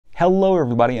Hello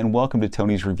everybody and welcome to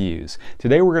Tony's Reviews.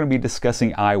 Today we're going to be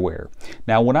discussing eyewear.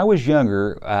 Now when I was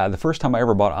younger, the first time I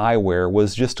ever bought eyewear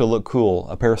was just to look cool,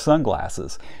 a pair of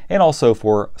sunglasses, and also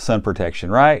for sun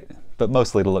protection, right? But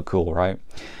mostly to look cool, right?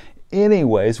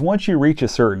 Anyways, once you reach a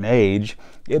certain age,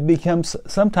 it becomes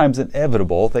sometimes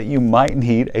inevitable that you might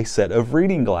need a set of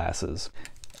reading glasses.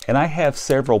 And I have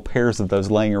several pairs of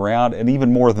those laying around, and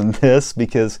even more than this,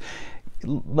 because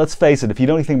let's face it, if you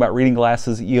know anything about reading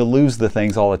glasses, you lose the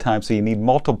things all the time. So you need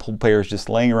multiple pairs just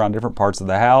laying around different parts of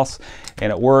the house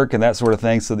and at work and that sort of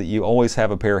thing, so that you always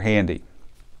have a pair handy.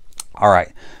 All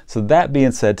right, so that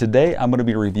being said, today I'm going to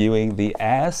be reviewing the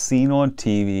As Seen on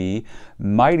TV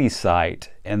Mighty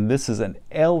Sight, and this is an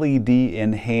LED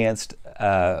enhanced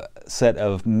set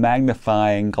of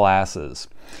magnifying glasses.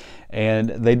 And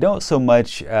they don't so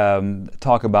much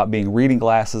talk about being reading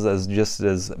glasses as just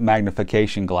as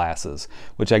magnification glasses,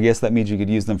 which I guess that means you could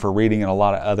use them for reading and a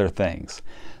lot of other things.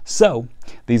 So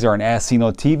these are an As Seen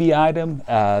on TV item.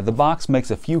 The box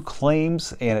makes a few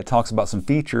claims and it talks about some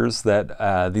features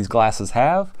that these glasses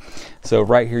have. So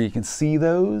right here you can see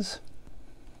those.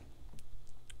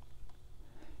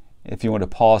 If you want to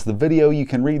pause the video, you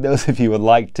can read those if you would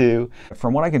like to.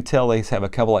 From what I can tell, they have a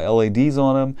couple of LEDs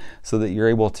on them so that you're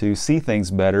able to see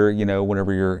things better, you know,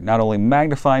 whenever you're not only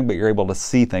magnifying, but you're able to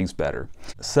see things better.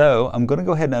 So I'm going to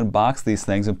go ahead and unbox these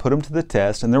things and put them to the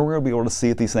test, and then we're going to be able to see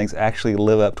if these things actually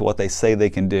live up to what they say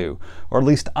they can do. Or at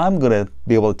least I'm going to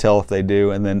be able to tell if they do,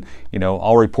 and then, you know,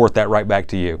 I'll report that right back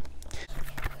to you.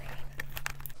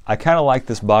 I kind of like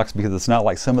this box because it's not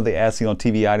like some of the As Seen on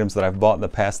TV items that I've bought in the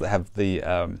past that have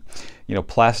the you know,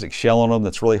 plastic shell on them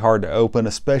that's really hard to open,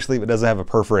 especially if it doesn't have a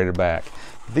perforated back.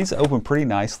 These open pretty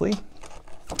nicely.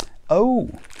 Oh,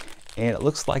 and it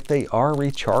looks like they are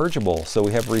rechargeable. So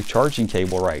we have a recharging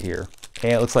cable right here.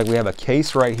 And it looks like we have a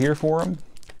case right here for them,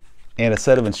 and a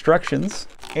set of instructions,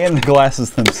 and the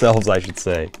glasses themselves, I should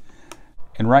say.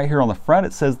 And right here on the front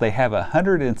it says they have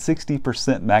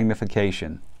 160%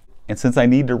 magnification. And since I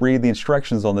need to read the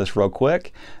instructions on this real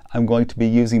quick, I'm going to be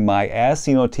using my As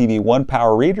Seen on TV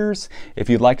 1-Power readers. If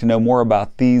you'd like to know more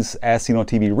about these As Seen on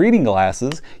TV reading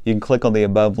glasses, you can click on the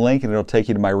above link and it'll take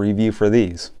you to my review for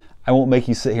these. I won't make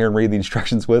you sit here and read the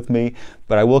instructions with me,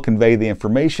 but I will convey the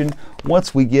information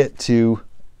once we get to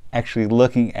actually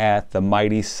looking at the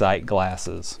Mighty Sight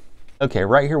glasses. Okay,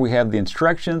 right here we have the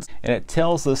instructions, and it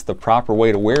tells us the proper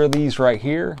way to wear these right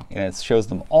here, and it shows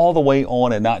them all the way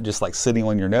on and not just like sitting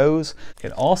on your nose.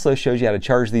 It also shows you how to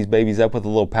charge these babies up with a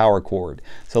little power cord.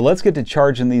 So let's get to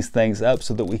charging these things up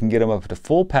so that we can get them up to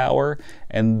full power,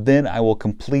 and then I will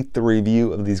complete the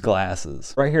review of these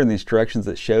glasses. Right here in the instructions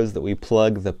it shows that we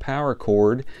plug the power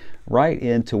cord right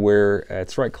into where,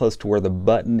 it's right close to where the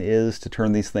button is to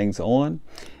turn these things on.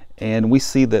 And we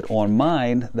see that on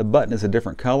mine, the button is a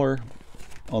different color.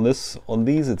 On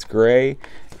these it's gray,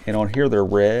 and on here they're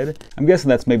red. I'm guessing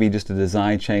that's maybe just a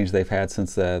design change they've had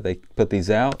since they put these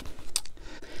out.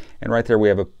 And right there we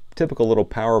have a typical little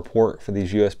power port for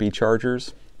these USB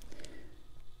chargers.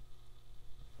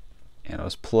 And I'll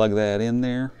just plug that in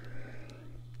there.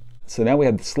 So now we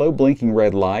have the slow blinking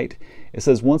red light. It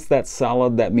says once that's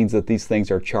solid, that means that these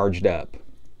things are charged up.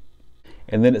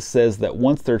 And then it says that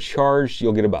once they're charged,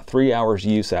 you'll get about 3 hours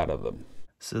use out of them.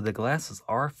 So the glasses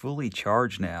are fully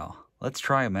charged now. Let's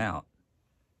try them out.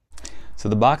 So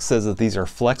the box says that these are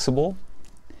flexible,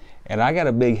 and I got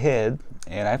a big head,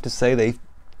 and I have to say they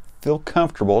feel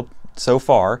comfortable so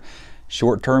far.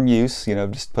 Short-term use, you know,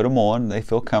 just put them on, they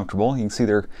feel comfortable. You can see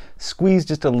they're squeezed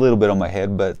just a little bit on my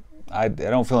head, but I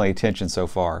don't feel any tension so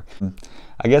far.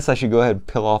 I guess I should go ahead and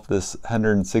peel off this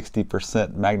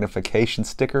 160% magnification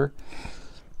sticker.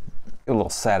 Get a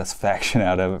little satisfaction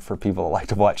out of it for people that like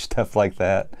to watch stuff like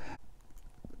that.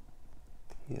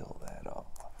 Peel that off.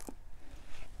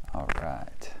 All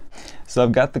right. So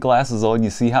I've got the glasses on.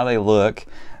 You see how they look.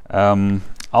 I'll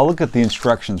look at the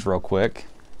instructions real quick.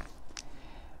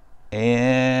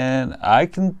 And I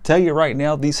can tell you right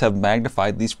now, these have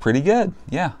magnified these pretty good.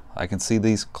 Yeah, I can see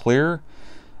these clear,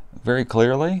 very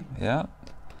clearly. Yeah.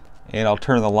 And I'll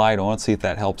turn the light on, see if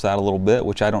that helps out a little bit,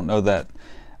 which I don't know that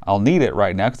I'll need it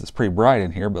right now because it's pretty bright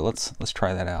in here, but let's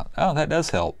try that out. Oh, that does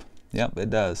help. Yep, it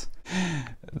does.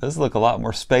 It does look a lot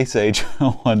more space age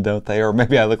on, don't they? Or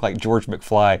maybe I look like George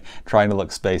McFly trying to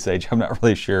look space age. I'm not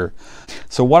really sure.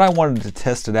 So what I wanted to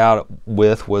test it out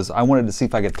with was I wanted to see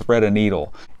if I could thread a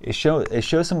needle. It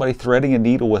shows somebody threading a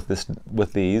needle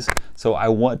with these, so I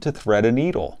want to thread a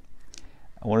needle.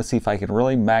 I want to see if I can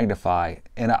really magnify,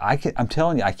 and I'm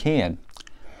telling you, I can.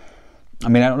 I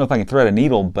mean, I don't know if I can thread a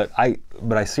needle, but I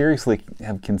seriously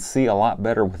can see a lot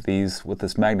better with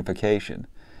this magnification.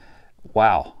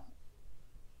 Wow.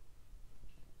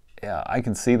 Yeah, I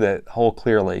can see that hole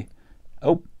clearly.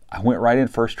 Oh, I went right in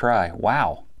first try.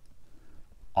 Wow.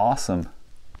 Awesome.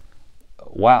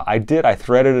 Wow, I did. I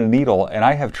threaded a needle, and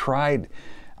I've tried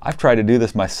to do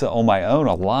this myself on my own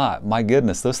a lot. My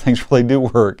goodness, those things really do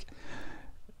work.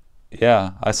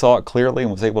 Yeah, I saw it clearly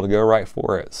and was able to go right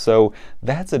for it. So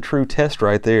that's a true test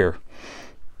right there.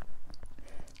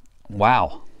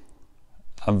 Wow.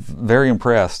 I'm very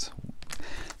impressed.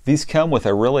 These come with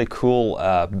a really cool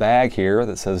bag here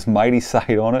that says Mighty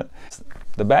Sight on it.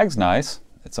 The bag's nice.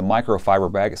 It's a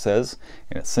microfiber bag, it says,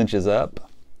 and it cinches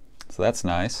up. So that's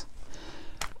nice.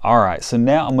 All right, so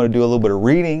now I'm going to do a little bit of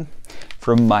reading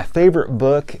from my favorite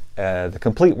book, The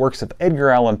Complete Works of Edgar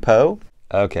Allan Poe.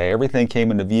 Okay, everything came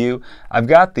into view. I've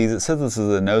got these. It says this is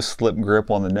a no slip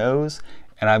grip on the nose,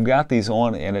 and I've got these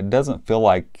on, and it doesn't feel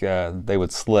like they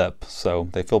would slip, so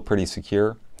they feel pretty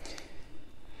secure.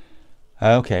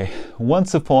 Okay,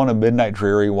 once upon a midnight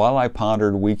dreary, while I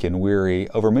pondered weak and weary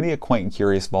over many a quaint and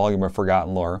curious volume of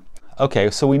forgotten lore. Okay,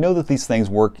 so we know that these things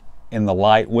work in the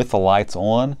light with the lights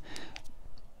on,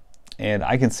 and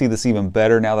I can see this even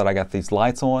better now that I got these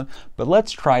lights on. But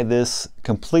let's try this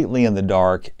completely in the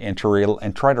dark and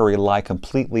try to rely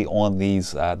completely on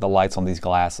these the lights on these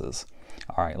glasses.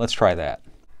 All right, let's try that.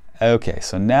 Okay,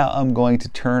 so now I'm going to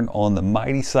turn on the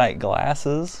Mighty Sight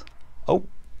glasses. Oh,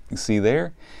 you can see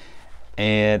there.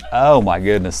 And oh my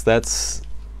goodness, that's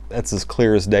as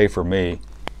clear as day for me.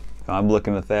 I'm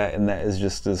looking at that, and that is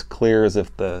just as clear as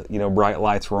if the bright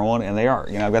lights were on, and they are.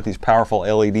 I've got these powerful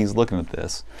LEDs looking at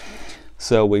this.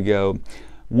 So we go,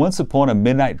 once upon a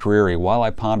midnight dreary, while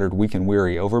I pondered weak and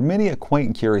weary over many a quaint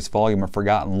and curious volume of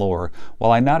forgotten lore,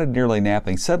 while I nodded nearly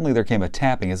napping, suddenly there came a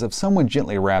tapping, as of someone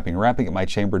gently rapping at my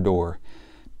chamber door.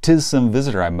 "'Tis some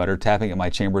visitor," I muttered, tapping at my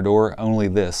chamber door, "only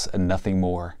this and nothing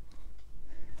more."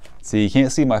 See, you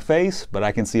can't see my face, but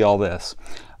I can see all this.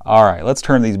 All right, let's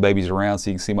turn these babies around so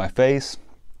you can see my face.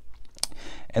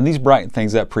 And these brighten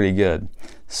things up pretty good.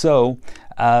 So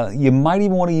you might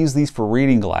even want to use these for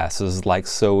reading glasses, like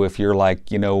so if you're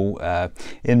like,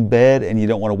 in bed and you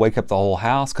don't want to wake up the whole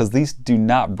house, because these do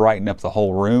not brighten up the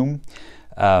whole room.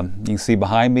 You can see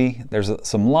behind me, there's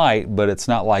some light, but it's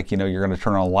not like, you're going to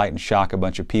turn on a light and shock a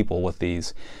bunch of people with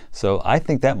these. So I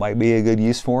think that might be a good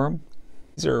use for them.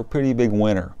 These are a pretty big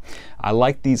winner. I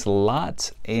like these a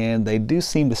lot, and they do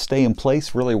seem to stay in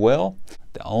place really well.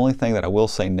 The only thing that I will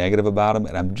say negative about them,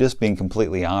 and I'm just being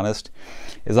completely honest,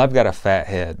 is I've got a fat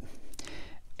head.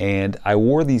 And I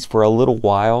wore these for a little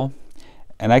while,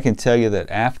 and I can tell you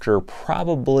that after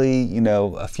probably,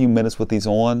 a few minutes with these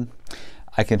on,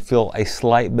 I can feel a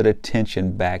slight bit of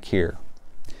tension back here.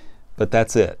 But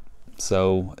that's it.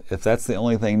 So if that's the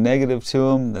only thing negative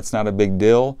to them, that's not a big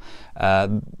deal.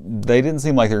 They didn't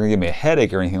seem like they're going to give me a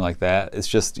headache or anything like that. It's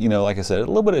just, like I said, a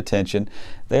little bit of tension.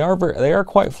 They are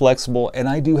quite flexible, and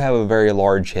I do have a very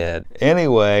large head.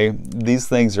 Anyway, these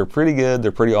things are pretty good.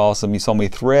 They're pretty awesome. You saw me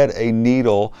thread a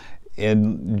needle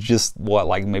in just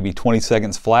like maybe 20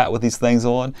 seconds flat with these things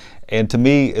on. And to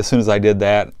me, as soon as I did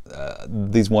that,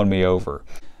 these won me over.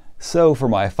 So for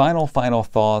my final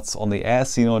thoughts on the As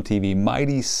Seen on TV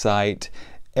Mighty Sight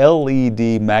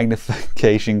LED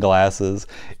magnification glasses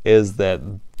is that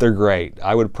they're great.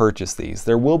 I would purchase these.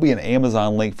 There will be an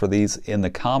Amazon link for these in the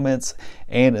comments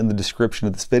and in the description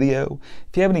of this video.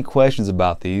 If you have any questions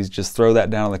about these, just throw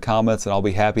that down in the comments and I'll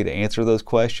be happy to answer those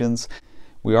questions.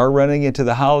 We are running into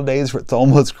the holidays. It's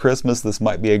almost Christmas. This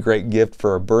might be a great gift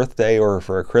for a birthday or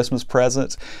for a Christmas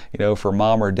present, for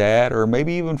mom or dad, or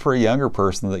maybe even for a younger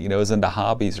person that, is into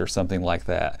hobbies or something like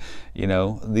that.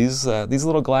 These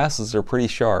little glasses are pretty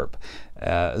sharp.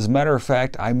 As a matter of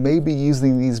fact, I may be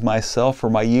using these myself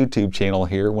for my YouTube channel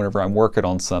here whenever I'm working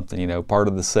on something, part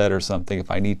of the set or something,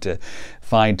 if I need to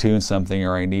fine tune something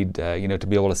or I need, to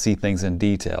be able to see things in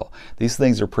detail. These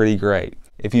things are pretty great.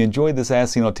 If you enjoyed this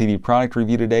As Seen on TV product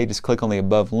review today, just click on the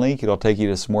above link. It'll take you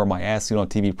to some more of my As Seen on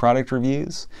TV product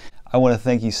reviews. I want to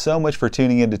thank you so much for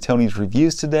tuning in to Tony's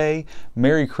Reviews today.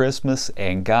 Merry Christmas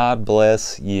and God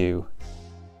bless you.